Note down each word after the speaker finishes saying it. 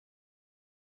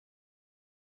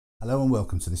Hello and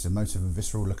welcome to this emotive and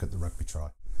visceral look at the rugby try.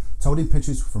 Told in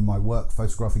pictures from my work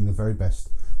photographing the very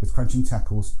best, with crunching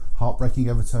tackles, heartbreaking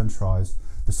overturned tries,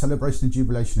 the celebration and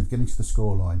jubilation of getting to the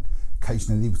scoreline,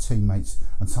 occasionally with teammates,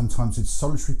 and sometimes with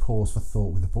solitary pause for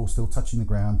thought with the ball still touching the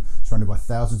ground, surrounded by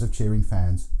thousands of cheering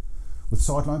fans. With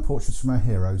sideline portraits from our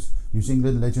heroes, New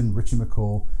Zealand legend Richie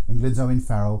McCaw, England's Owen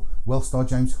Farrell, Welsh star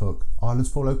James Hook, Ireland's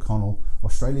Paul O'Connell,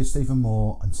 Australia's Stephen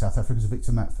Moore and South Africa's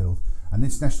Victor Matfield, and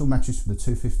international matches from the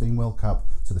 2015 World Cup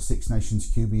to the Six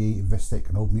Nations QBE, Investec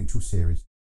and Old Mutual Series.